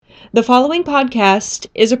The following podcast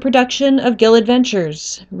is a production of Gill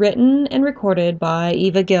Adventures, written and recorded by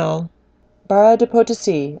Eva Gill. Barra de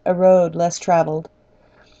Potosí, a road less traveled.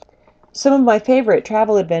 Some of my favorite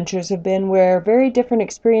travel adventures have been where very different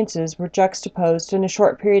experiences were juxtaposed in a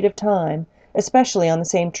short period of time, especially on the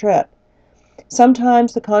same trip.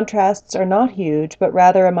 Sometimes the contrasts are not huge, but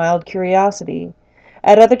rather a mild curiosity.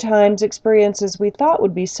 At other times, experiences we thought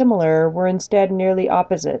would be similar were instead nearly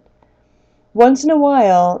opposite. Once in a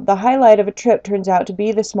while, the highlight of a trip turns out to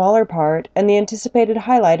be the smaller part, and the anticipated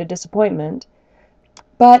highlight a disappointment.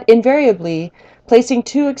 But invariably, placing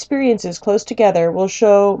two experiences close together will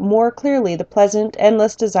show more clearly the pleasant and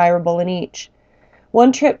less desirable in each.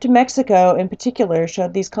 One trip to Mexico in particular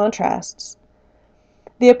showed these contrasts.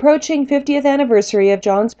 The approaching 50th anniversary of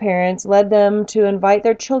John's parents led them to invite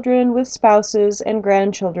their children with spouses and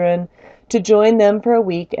grandchildren to join them for a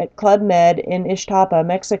week at Club Med in Ixtapa,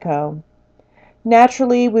 Mexico.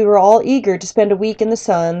 Naturally, we were all eager to spend a week in the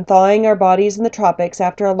sun, thawing our bodies in the tropics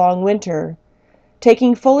after a long winter.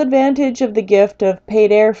 Taking full advantage of the gift of paid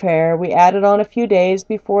airfare, we added on a few days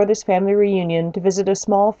before this family reunion to visit a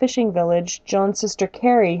small fishing village John's sister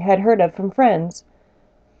Carrie had heard of from friends.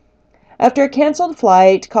 After a canceled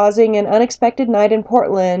flight, causing an unexpected night in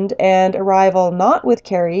Portland, and arrival not with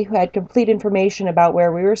Carrie, who had complete information about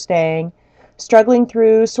where we were staying, struggling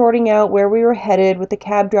through sorting out where we were headed with the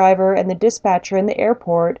cab driver and the dispatcher in the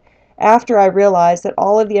airport, after I realized that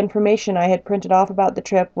all of the information I had printed off about the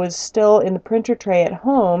trip was still in the printer tray at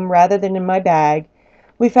home rather than in my bag,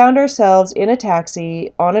 we found ourselves in a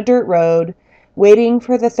taxi on a dirt road, waiting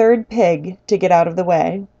for the third pig to get out of the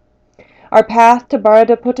way. Our path to Barra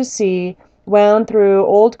de Potosí wound through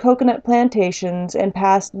old coconut plantations and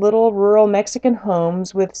past little rural Mexican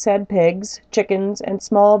homes with said pigs, chickens, and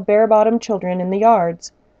small bare-bottomed children in the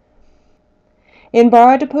yards. In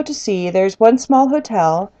Barra de Potosí, there's one small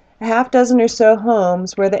hotel, a half-dozen or so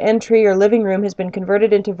homes where the entry or living room has been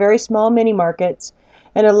converted into very small mini-markets,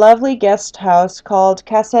 and a lovely guest house called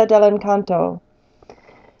Casa del Encanto.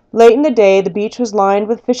 Late in the day, the beach was lined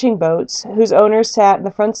with fishing boats, whose owners sat in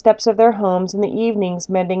the front steps of their homes in the evenings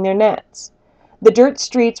mending their nets. The dirt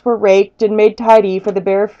streets were raked and made tidy for the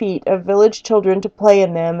bare feet of village children to play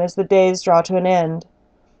in them as the days draw to an end.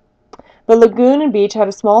 The lagoon and beach had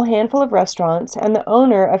a small handful of restaurants, and the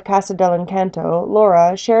owner of Casa del Encanto,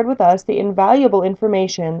 Laura, shared with us the invaluable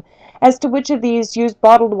information as to which of these used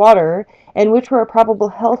bottled water and which were a probable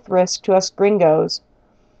health risk to us gringos.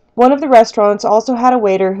 One of the restaurants also had a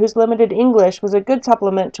waiter whose limited English was a good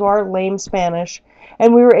supplement to our lame Spanish,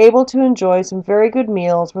 and we were able to enjoy some very good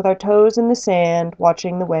meals with our toes in the sand,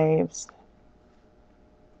 watching the waves.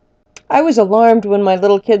 I was alarmed when my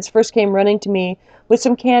little kids first came running to me with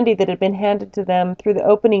some candy that had been handed to them through the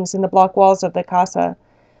openings in the block walls of the casa.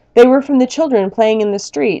 They were from the children playing in the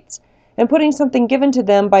streets, and putting something given to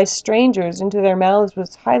them by strangers into their mouths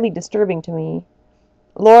was highly disturbing to me.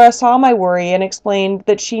 Laura saw my worry and explained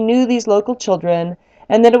that she knew these local children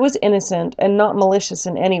and that it was innocent and not malicious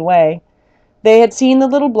in any way. They had seen the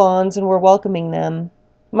little blondes and were welcoming them.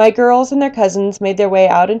 My girls and their cousins made their way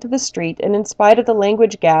out into the street and, in spite of the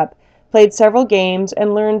language gap, played several games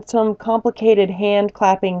and learned some complicated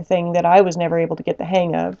hand-clapping thing that I was never able to get the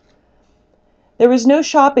hang of. There was no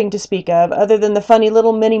shopping to speak of other than the funny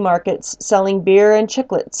little mini-markets selling beer and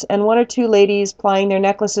chiclets and one or two ladies plying their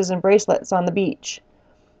necklaces and bracelets on the beach.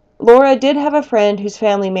 Laura did have a friend whose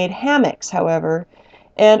family made hammocks, however,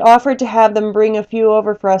 and offered to have them bring a few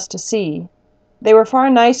over for us to see. They were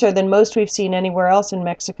far nicer than most we've seen anywhere else in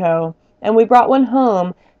Mexico, and we brought one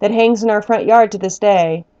home that hangs in our front yard to this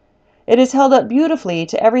day. It is held up beautifully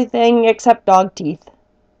to everything except dog teeth.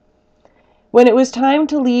 When it was time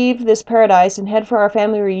to leave this paradise and head for our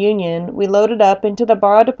family reunion, we loaded up into the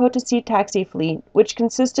Barra de Potosí taxi fleet, which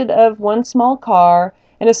consisted of one small car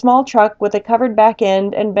and a small truck with a covered back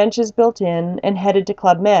end and benches built in, and headed to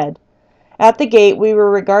Club Med. At the gate we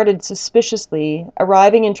were regarded suspiciously,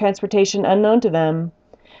 arriving in transportation unknown to them.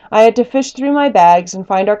 I had to fish through my bags and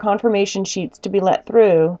find our confirmation sheets to be let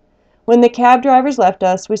through. When the cab drivers left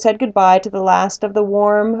us, we said goodbye to the last of the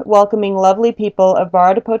warm, welcoming, lovely people of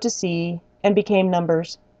Barra de Potosí and became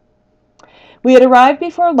numbers. We had arrived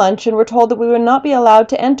before lunch and were told that we would not be allowed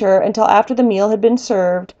to enter until after the meal had been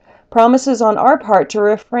served, promises on our part to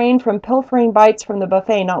refrain from pilfering bites from the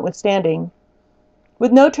buffet notwithstanding.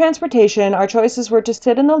 With no transportation, our choices were to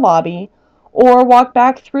sit in the lobby or walk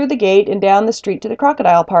back through the gate and down the street to the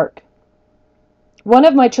crocodile park. One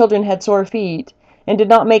of my children had sore feet and did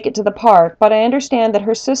not make it to the park, but I understand that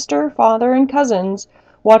her sister, father, and cousins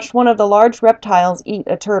watched one of the large reptiles eat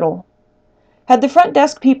a turtle. Had the front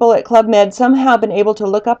desk people at Club Med somehow been able to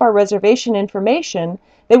look up our reservation information,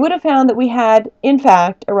 They would have found that we had, in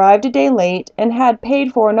fact, arrived a day late and had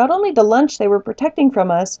paid for not only the lunch they were protecting from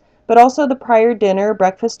us, but also the prior dinner,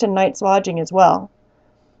 breakfast, and night's lodging as well.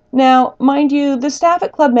 Now, mind you, the staff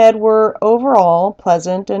at Club Med were overall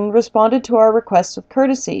pleasant and responded to our requests with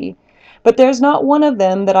courtesy, but there's not one of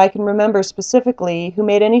them that I can remember specifically who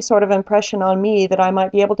made any sort of impression on me that I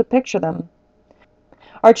might be able to picture them.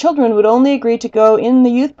 Our children would only agree to go in the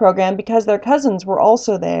youth program because their cousins were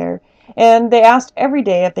also there, and they asked every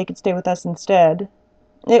day if they could stay with us instead.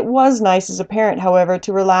 It was nice as a parent, however,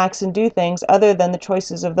 to relax and do things other than the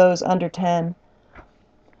choices of those under 10.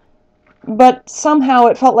 But somehow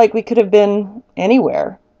it felt like we could have been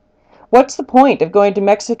anywhere. What's the point of going to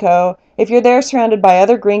Mexico if you're there surrounded by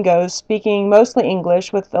other gringos speaking mostly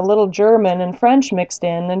English with a little German and French mixed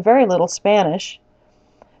in and very little Spanish?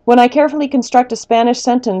 When I carefully construct a Spanish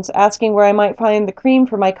sentence asking where I might find the cream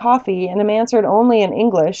for my coffee and am answered only in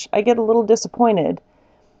English, I get a little disappointed.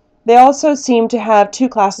 They also seem to have two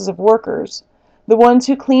classes of workers. The ones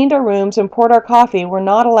who cleaned our rooms and poured our coffee were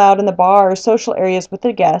not allowed in the bar or social areas with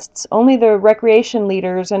the guests, only the recreation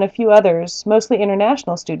leaders and a few others, mostly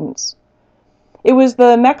international students. It was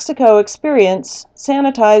the Mexico experience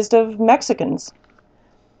sanitized of Mexicans.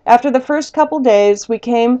 After the first couple days, we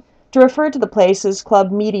came to refer to the place as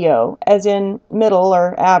Club Medio, as in middle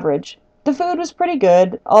or average. The food was pretty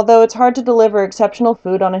good, although it's hard to deliver exceptional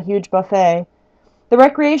food on a huge buffet. The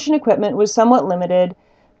recreation equipment was somewhat limited.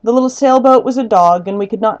 The little sailboat was a dog, and we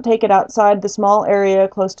could not take it outside the small area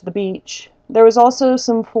close to the beach. There was also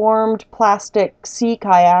some formed plastic sea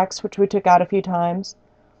kayaks, which we took out a few times.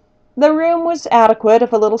 The room was adequate,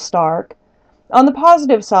 if a little stark. On the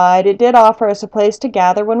positive side, it did offer us a place to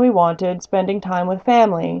gather when we wanted, spending time with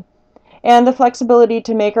family, and the flexibility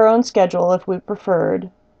to make our own schedule if we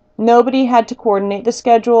preferred. Nobody had to coordinate the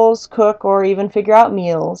schedules, cook, or even figure out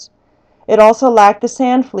meals. It also lacked the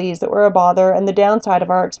sand fleas that were a bother and the downside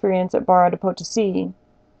of our experience at Barra de Potosí.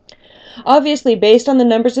 Obviously, based on the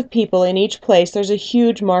numbers of people in each place, there's a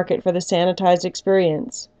huge market for the sanitized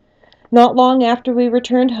experience. Not long after we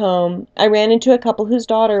returned home, I ran into a couple whose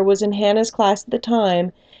daughter was in Hannah's class at the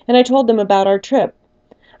time, and I told them about our trip.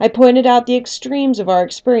 I pointed out the extremes of our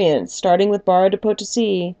experience, starting with Barra de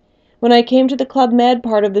Potosí. When I came to the Club Med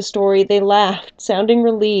part of the story, they laughed, sounding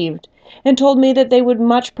relieved, and told me that they would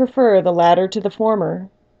much prefer the latter to the former.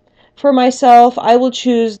 For myself, I will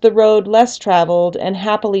choose the road less traveled and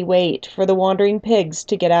happily wait for the wandering pigs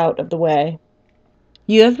to get out of the way.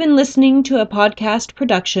 You have been listening to a podcast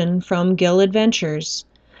production from Gill Adventures.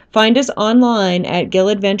 Find us online at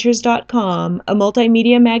gilladventures.com, a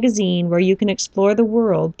multimedia magazine where you can explore the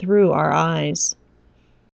world through our eyes.